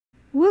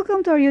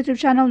Welcome to our YouTube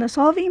channel na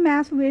Solving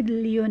Math with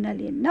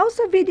Leonalyn. Now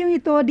sa video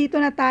ito,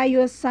 dito na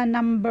tayo sa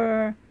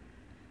number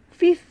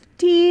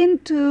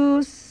 15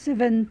 to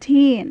 17.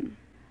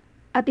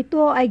 At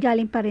ito ay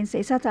galing pa rin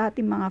sa isa sa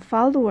ating mga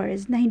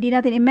followers na hindi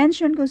natin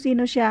i-mention kung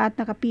sino siya at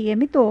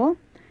naka-PM ito.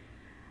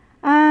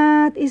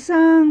 At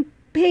isang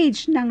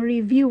page ng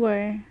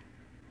reviewer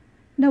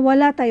na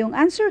wala tayong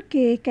answer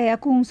key, kaya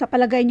kung sa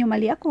palagay nyo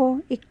mali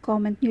ako,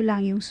 i-comment nyo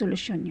lang yung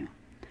solusyon nyo.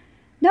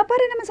 Now,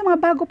 para naman sa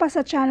mga bago pa sa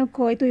channel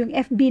ko, ito yung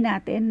FB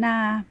natin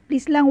na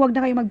please lang wag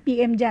na kayo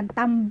mag-PM dyan.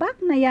 Tambak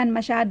na yan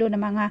masyado na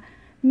mga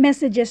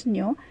messages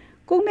nyo.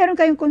 Kung meron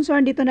kayong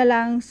concern, dito na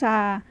lang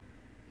sa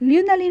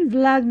Leonalyn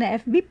Vlog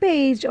na FB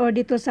page or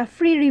dito sa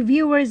Free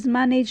Reviewers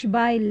Managed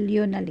by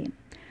Leonalyn.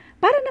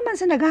 Para naman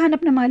sa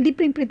naghahanap ng mga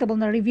libreng printable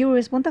na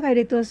reviewers, punta kayo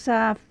dito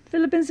sa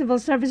Philippine Civil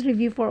Service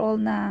Review for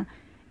All na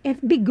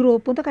FB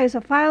group. Punta kayo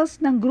sa files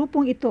ng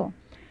grupong ito.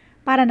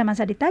 Para naman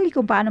sa detalye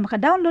kung paano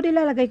maka-download,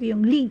 ilalagay ko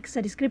yung link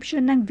sa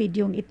description ng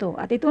video ito.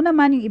 At ito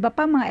naman yung iba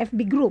pang mga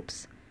FB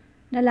groups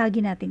na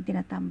lagi nating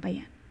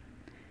tinatambayan.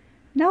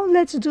 Now,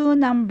 let's do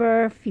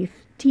number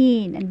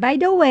 15. And by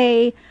the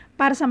way,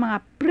 para sa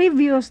mga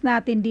previous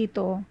natin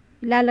dito,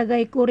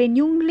 ilalagay ko rin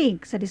yung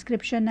link sa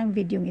description ng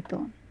video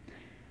ito.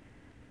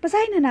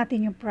 Basahin na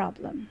natin yung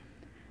problem.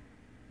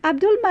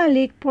 Abdul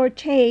Malik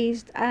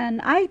purchased an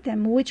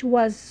item which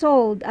was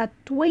sold at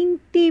 20%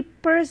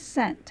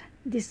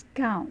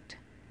 discount.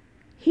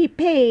 He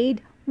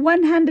paid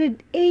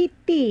 180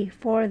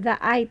 for the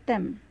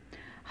item.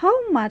 How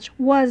much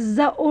was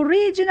the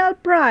original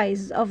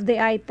price of the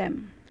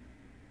item?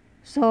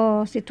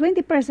 So, si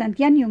 20%,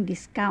 yan yung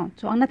discount.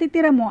 So, ang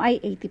natitira mo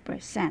ay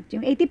 80%.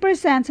 Yung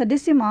 80% sa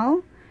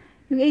decimal,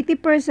 yung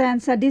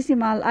 80% sa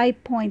decimal ay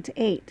 0.8.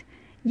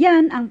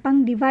 Yan ang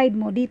pang-divide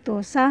mo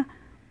dito sa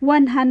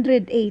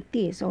 180.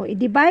 So,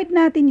 i-divide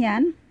natin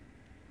yan.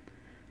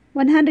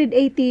 180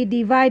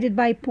 divided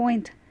by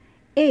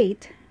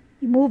 0.8.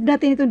 I-move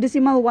natin itong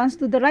decimal ones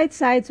to the right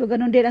side. So,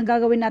 ganun din ang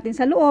gagawin natin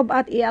sa loob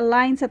at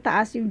i-align sa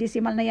taas yung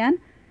decimal na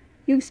yan.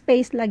 Yung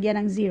space, lagyan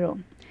ng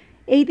 0.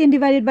 18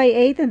 divided by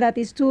 8, and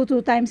that is 2. 2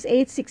 times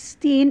 8,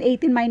 16.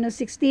 18 minus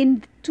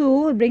 16,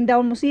 2. Bring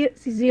down mo si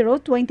 0.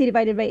 20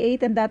 divided by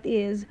 8, and that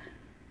is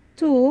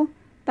 2.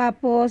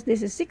 Tapos,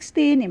 this is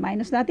 16.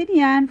 I-minus natin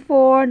yan.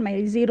 4.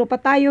 May 0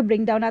 pa tayo.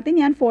 Bring down natin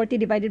yan. 40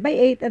 divided by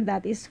 8, and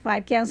that is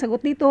 5. Kaya ang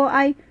sagot dito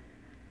ay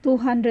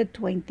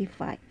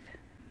 225.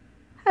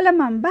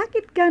 Alam ma'am,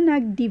 bakit ka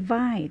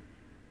nag-divide?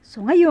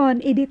 So, ngayon,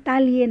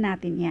 i-detalye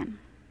natin yan.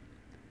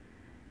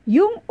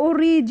 Yung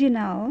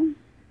original,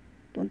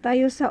 doon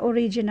tayo sa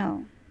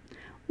original.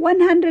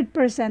 100%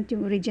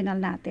 yung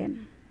original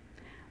natin.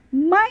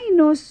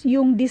 Minus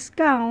yung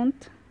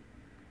discount.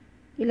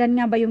 Ilan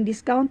nga ba yung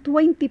discount?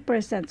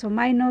 20%. So,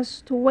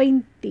 minus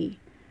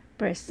 20%.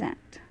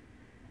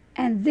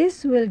 And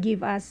this will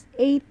give us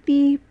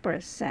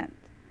 80%.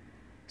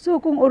 So,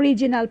 kung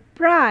original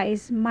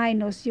price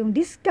minus yung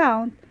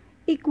discount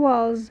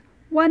equals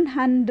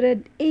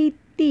 180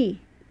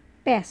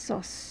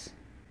 pesos.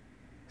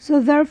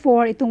 So,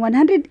 therefore, itong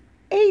 180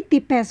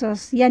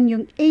 pesos, yan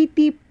yung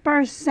 80%.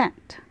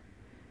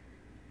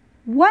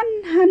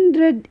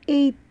 180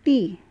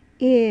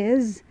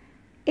 is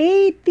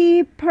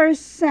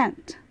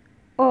 80%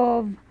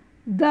 of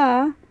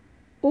the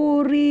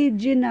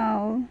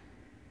original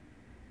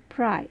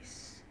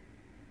price.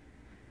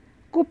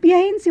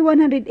 Kopyahin si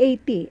 180.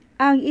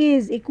 Ang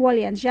is equal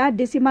yan siya.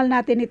 Decimal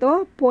natin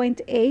ito,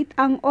 0.8.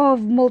 Ang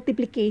of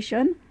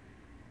multiplication.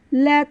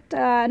 Let,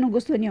 anong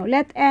gusto nyo?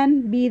 Let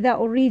n be the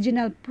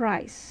original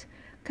price.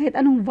 Kahit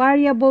anong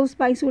variables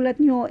pa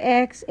isulat nyo,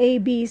 x, a,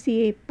 b,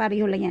 c,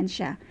 pareho lang yan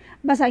siya.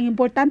 Basta ang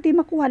importante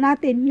makuha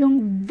natin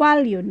yung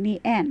value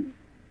ni n.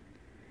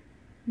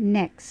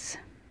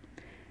 Next.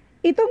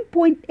 Itong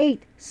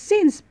 0.8,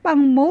 since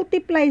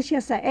pang-multiply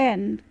siya sa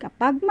n,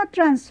 kapag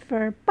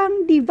ma-transfer,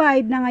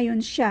 pang-divide na ngayon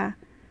siya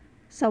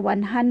sa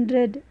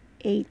 180.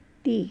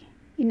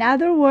 In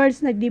other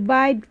words,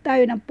 nag-divide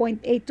tayo ng 0.8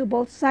 to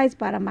both sides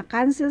para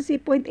makancel si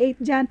 0.8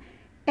 dyan,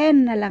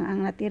 n na lang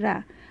ang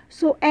natira.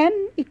 So,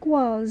 n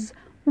equals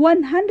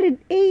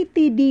 180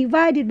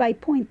 divided by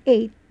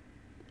 0.8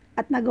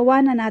 at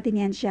nagawa na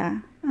natin yan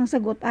siya. Ang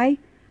sagot ay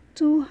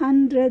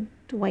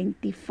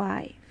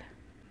 225.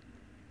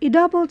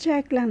 I-double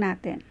check lang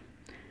natin.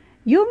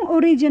 Yung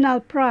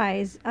original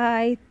price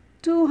ay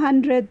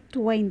 225.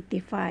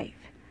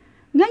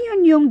 Ngayon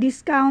yung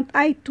discount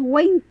ay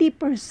 20%.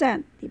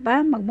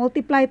 Diba?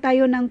 Mag-multiply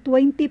tayo ng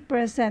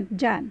 20%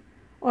 dyan.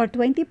 Or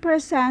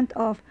 20%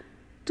 of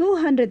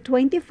 225.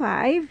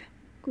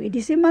 Kung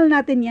i-decimal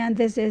natin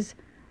yan, this is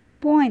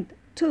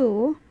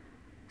 0.2.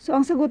 So,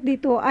 ang sagot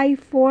dito ay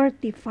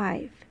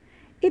 45.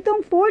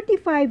 Itong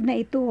 45 na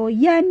ito,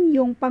 yan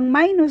yung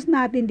pang-minus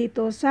natin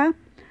dito sa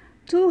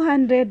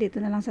 200, dito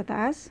na lang sa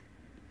taas,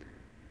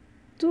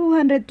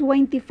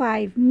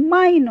 225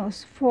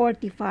 minus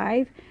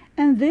 45,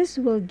 and this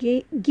will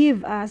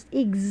give us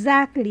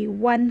exactly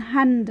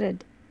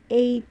 180.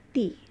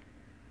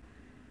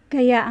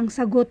 Kaya ang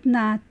sagot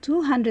na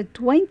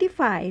 225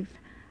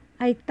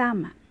 ay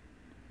tama.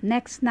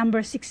 Next,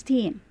 number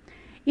 16.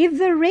 If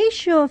the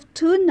ratio of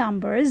two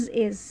numbers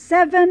is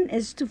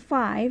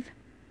 7:5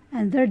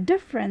 and their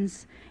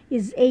difference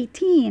is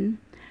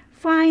 18,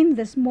 find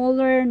the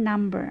smaller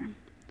number.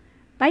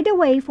 By the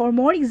way, for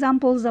more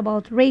examples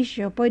about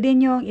ratio, pwede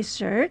nyo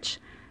i-search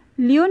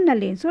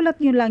Leonalyn. Sulat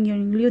nyo lang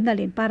yung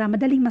Leonalyn para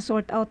madaling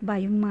ma-sort out ba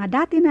yung mga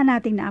dati na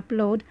nating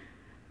na-upload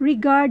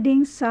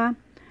regarding sa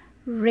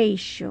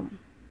ratio.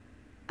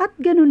 At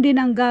ganun din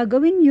ang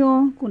gagawin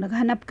nyo kung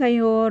naghanap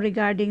kayo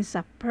regarding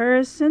sa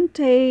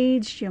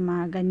percentage, yung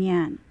mga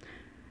ganyan.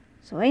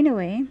 So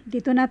anyway,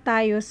 dito na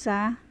tayo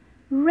sa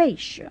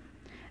ratio.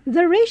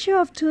 The ratio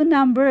of two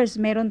numbers,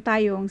 meron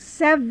tayong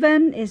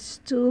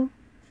 7:5.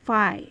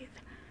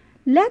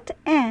 Let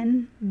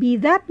n be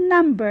that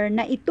number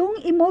na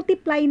itong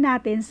i-multiply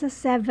natin sa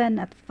 7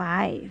 at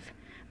 5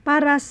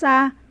 para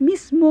sa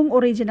mismong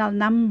original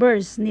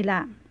numbers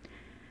nila.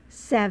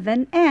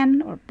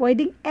 7n or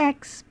pwedeng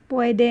x,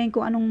 pwedeng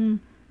kung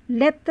anong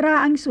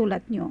letra ang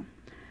sulat nyo.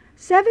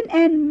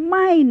 7n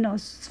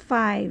minus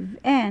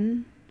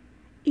 5n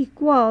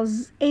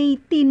equals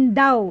 18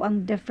 daw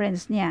ang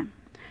difference niya.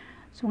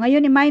 So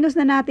ngayon i-minus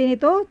na natin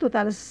ito,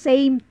 total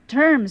same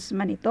terms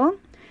man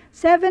ito.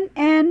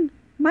 7n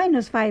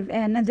minus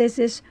 5n, and this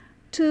is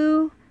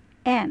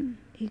 2n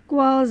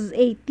equals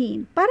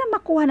 18. Para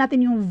makuha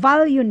natin yung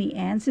value ni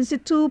n, since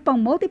 2 pang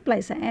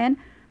multiply sa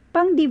n,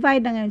 pang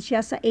divide na ngayon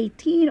siya sa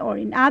 18, or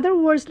in other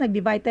words,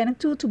 nag-divide tayo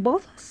ng 2 to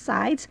both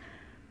sides,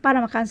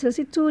 para makancel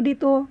si 2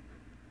 dito,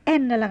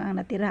 n na lang ang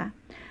natira.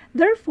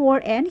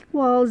 Therefore, n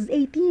equals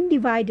 18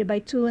 divided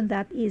by 2, and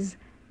that is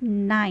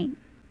 9.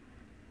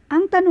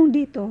 Ang tanong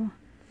dito,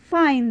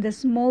 find the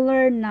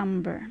smaller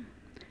number.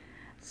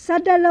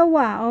 Sa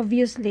dalawa,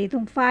 obviously,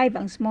 itong 5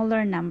 ang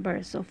smaller number.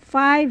 So,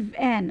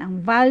 5n,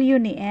 ang value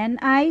ni n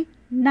ay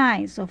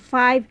 9. So,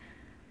 5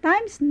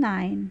 times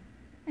 9,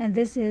 and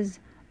this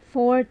is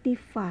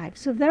 45.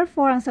 So,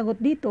 therefore, ang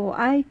sagot dito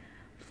ay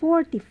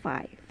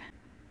 45.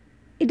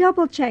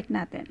 I-double check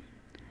natin.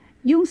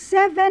 Yung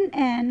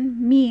 7n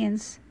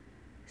means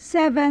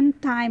 7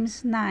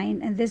 times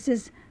 9, and this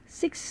is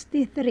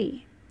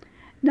 63.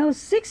 Now,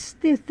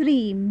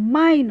 63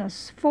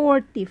 minus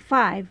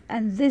 45,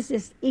 and this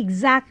is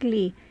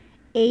exactly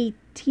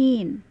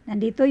 18.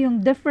 Nandito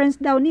yung difference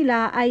daw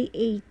nila ay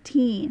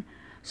 18.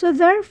 So,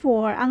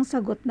 therefore, ang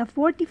sagot na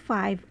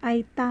 45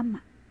 ay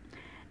tama.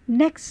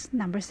 Next,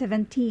 number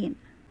 17.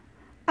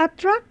 A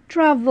truck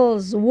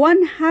travels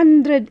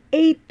 180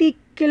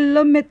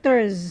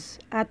 kilometers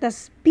at a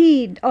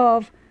speed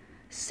of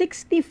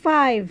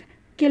 65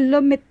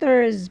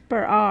 kilometers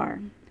per hour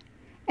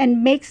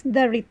and makes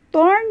the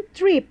return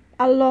trip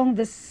along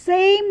the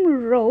same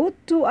road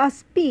to a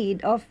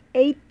speed of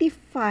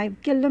 85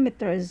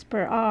 kilometers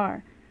per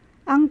hour.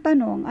 Ang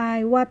tanong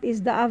ay, what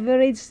is the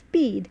average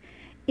speed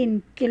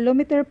in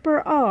kilometer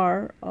per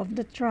hour of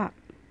the truck?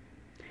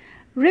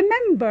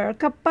 Remember,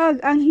 kapag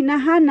ang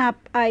hinahanap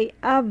ay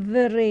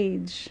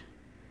average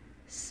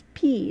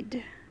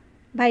speed.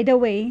 By the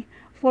way,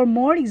 for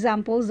more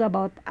examples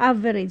about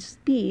average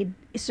speed,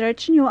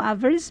 i-search nyo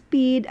average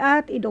speed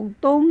at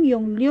idugtong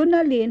yung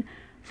Leonalyn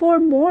for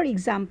more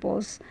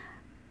examples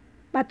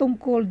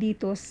patungkol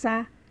dito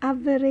sa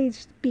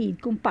average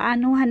speed, kung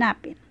paano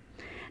hanapin.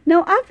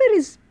 Now,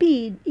 average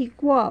speed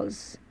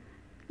equals,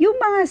 yung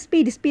mga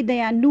speed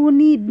na yan, no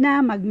need na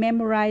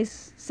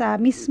mag-memorize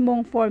sa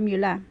mismong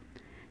formula.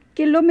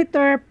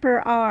 Kilometer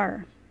per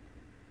hour.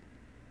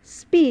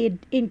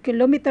 Speed in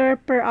kilometer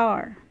per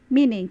hour.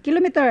 Meaning,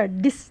 kilometer,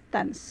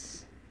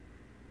 distance.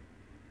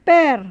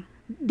 Per,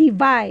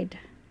 divide.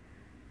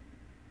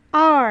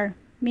 Hour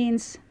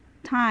means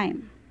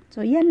time.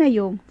 So, yan na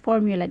yung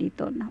formula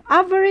dito. Now,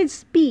 average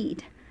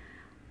speed.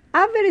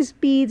 Average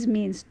speed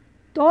means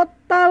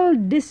total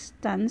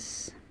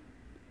distance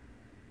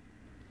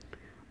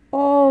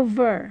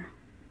over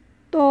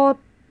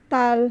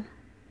total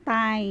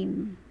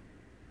time.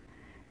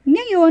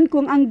 Ngayon,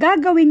 kung ang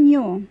gagawin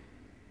nyo,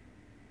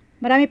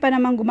 marami pa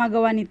namang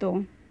gumagawa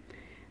nito,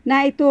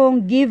 na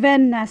itong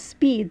given na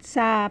speed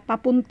sa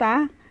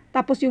papunta,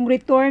 tapos yung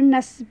return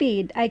na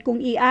speed ay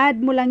kung i-add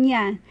mo lang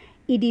yan,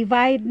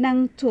 i-divide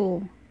ng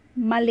 2,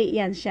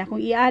 mali yan siya. Kung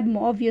i-add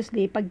mo,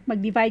 obviously, pag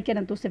mag-divide ka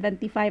ng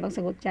 275, ang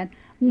sagot yan,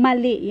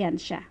 mali yan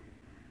siya.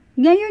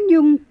 Ngayon,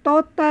 yung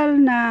total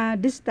na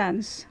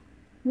distance,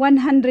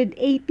 180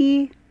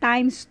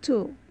 times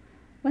 2.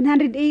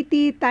 180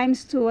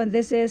 times 2, and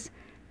this is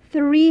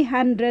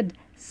 360.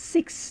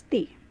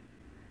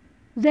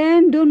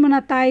 Then, doon muna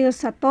tayo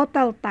sa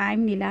total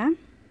time nila.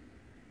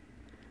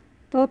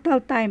 Total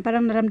time,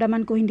 parang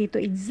naramdaman ko hindi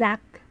ito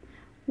exact.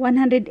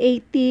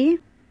 180,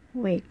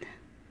 wait.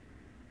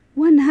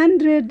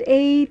 180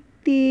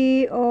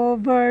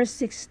 over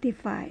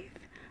 65.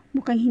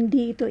 Mukhang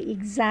hindi ito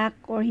exact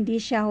or hindi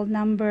siya whole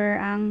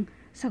number ang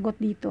sagot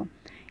dito.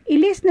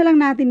 I-list na lang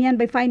natin yan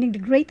by finding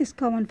the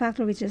greatest common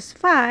factor, which is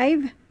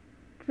 5.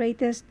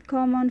 Greatest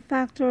common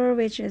factor,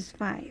 which is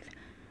 5.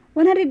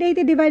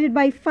 180 divided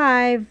by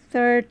 5,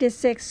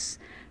 36.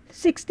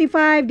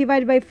 65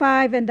 divided by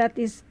 5, and that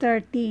is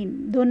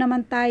 13. Doon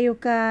naman tayo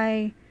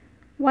kay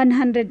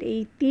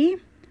 180.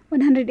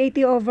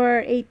 180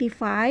 over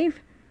 85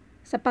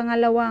 sa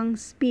pangalawang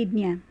speed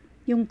niya.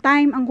 Yung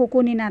time ang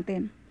kukunin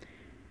natin.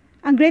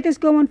 Ang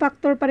greatest common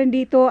factor pa rin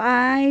dito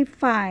ay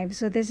 5.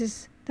 So this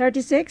is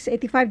 36.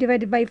 85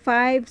 divided by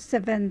 5,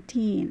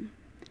 17.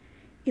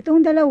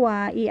 Itong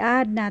dalawa,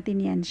 i-add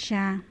natin yan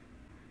siya.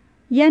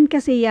 Yan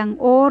kasi yung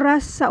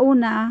oras sa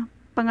una,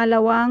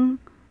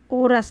 pangalawang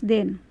oras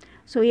din.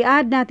 So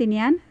i-add natin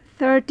yan.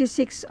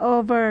 36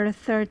 over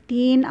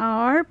 13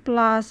 hour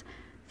plus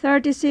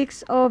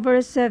 36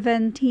 over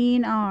 17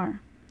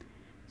 hour.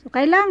 So,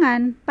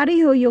 kailangan,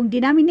 pareho yung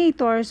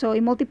denominator. So,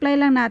 i-multiply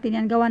lang natin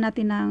yan. Gawa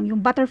natin ng yung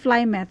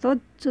butterfly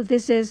method. So,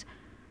 this is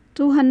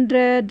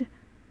 221.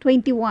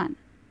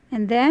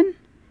 And then,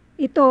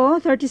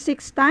 ito,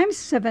 36 times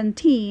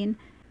 17.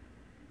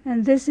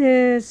 And this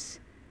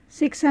is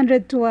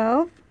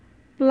 612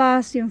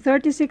 plus yung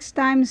 36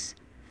 times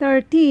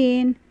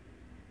 13,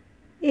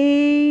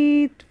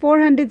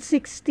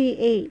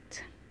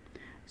 468.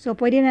 So,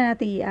 pwede na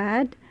natin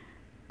i-add.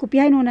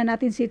 Kopyahin muna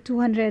natin si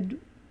 221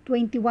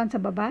 sa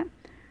baba.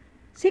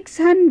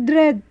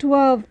 612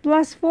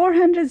 plus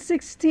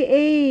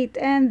 468.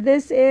 And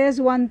this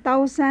is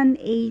 1,080.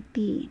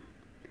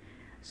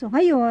 So,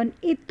 ngayon,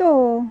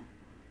 ito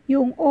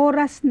yung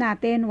oras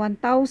natin.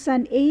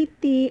 1,080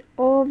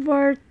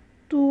 over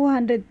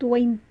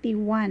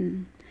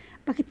 221.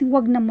 Bakit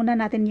huwag na muna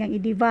natin yung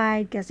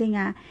i-divide? Kasi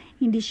nga,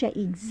 hindi siya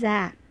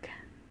exact.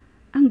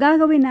 Ang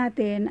gagawin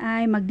natin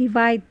ay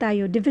mag-divide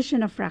tayo,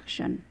 division of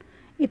fraction.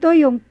 Ito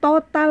yung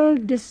total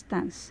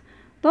distance.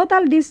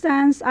 Total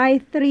distance ay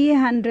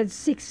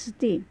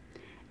 360.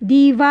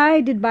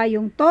 Divided by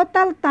yung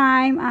total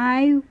time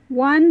ay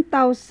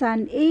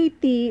 1,080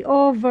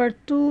 over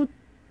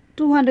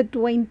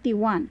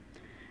 221.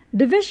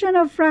 Division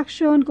of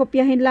fraction,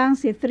 kopyahin lang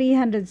si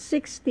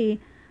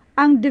 360.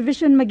 Ang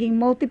division maging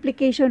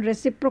multiplication,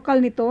 reciprocal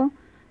nito,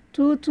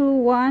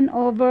 221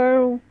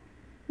 over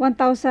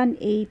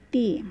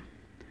 1,080.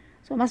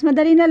 So, mas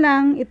madali na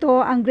lang,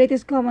 ito ang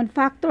greatest common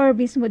factor,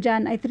 mismo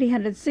dyan ay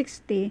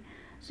 360.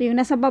 So, yung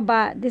nasa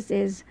baba, this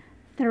is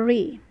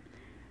 3.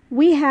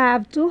 We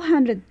have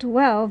 212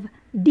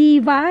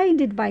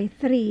 divided by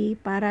 3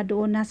 para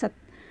doon na sa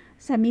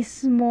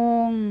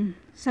mismong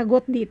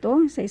sagot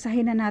dito. Sa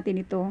isahin na natin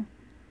ito.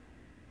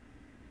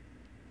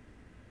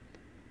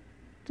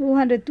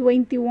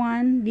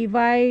 221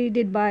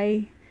 divided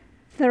by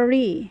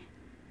 3.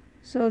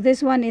 So, this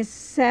one is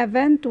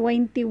 721.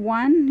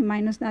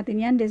 Minus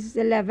natin yan. This is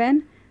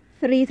 11.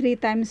 3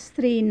 times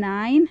 3,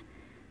 9.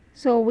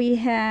 So,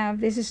 we have,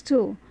 this is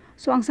 2.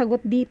 So, ang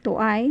sagot dito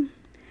ay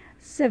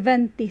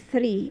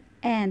 73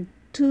 and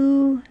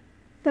 2/3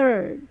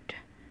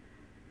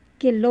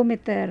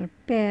 kilometer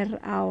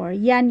per hour.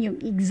 Yan yung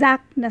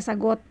exact na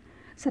sagot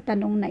sa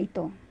tanong na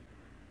ito.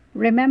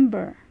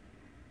 Remember,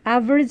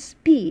 average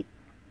speed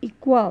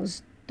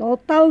equals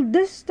total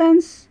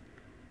distance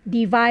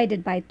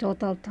divided by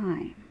total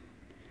time.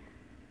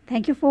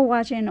 Thank you for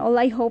watching. All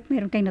I hope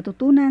meron kayong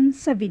natutunan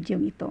sa video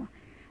ito.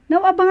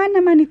 Now, abangan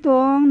naman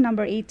itong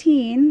number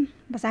 18.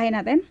 Basahin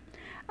natin.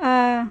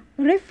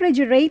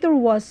 Refrigerator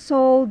was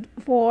sold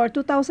for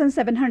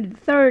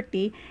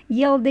 2,730,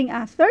 yielding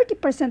a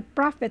 30%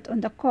 profit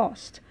on the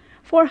cost.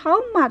 For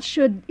how much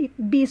should it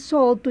be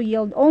sold to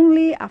yield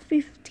only a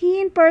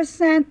 15%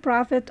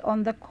 profit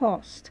on the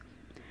cost?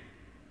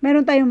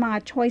 Meron tayong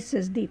mga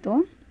choices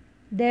dito.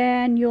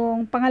 Then,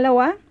 yung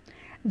pangalawa,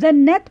 the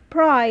net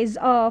price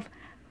of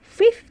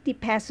 50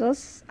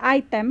 pesos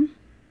item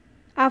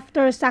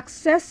after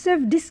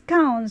successive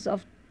discounts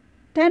of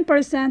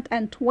 10%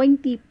 and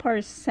 20%.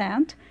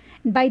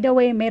 And by the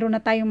way, meron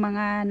na tayong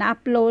mga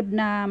na-upload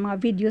na mga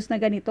videos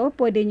na ganito.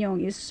 Pwede nyo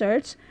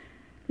i-search.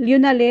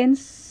 Leonalyn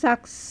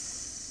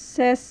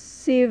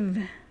successive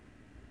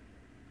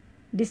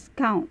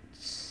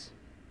discounts.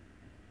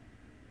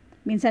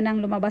 Minsan nang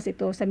lumabas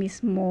ito sa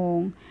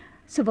mismong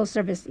civil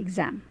service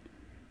exam.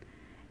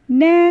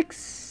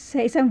 Next,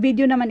 sa isang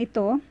video naman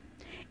ito,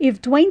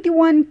 if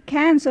 21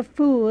 cans of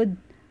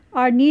food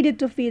are needed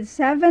to feed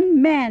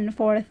 7 men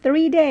for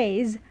 3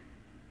 days,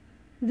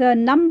 the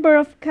number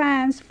of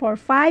cans for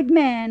 5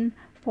 men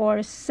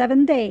for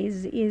 7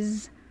 days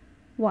is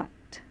what?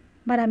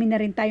 Marami na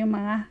rin tayong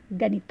mga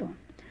ganito.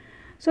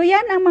 So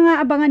yan ang mga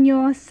abangan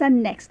nyo sa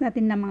next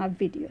natin na mga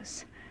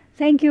videos.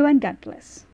 Thank you and God bless.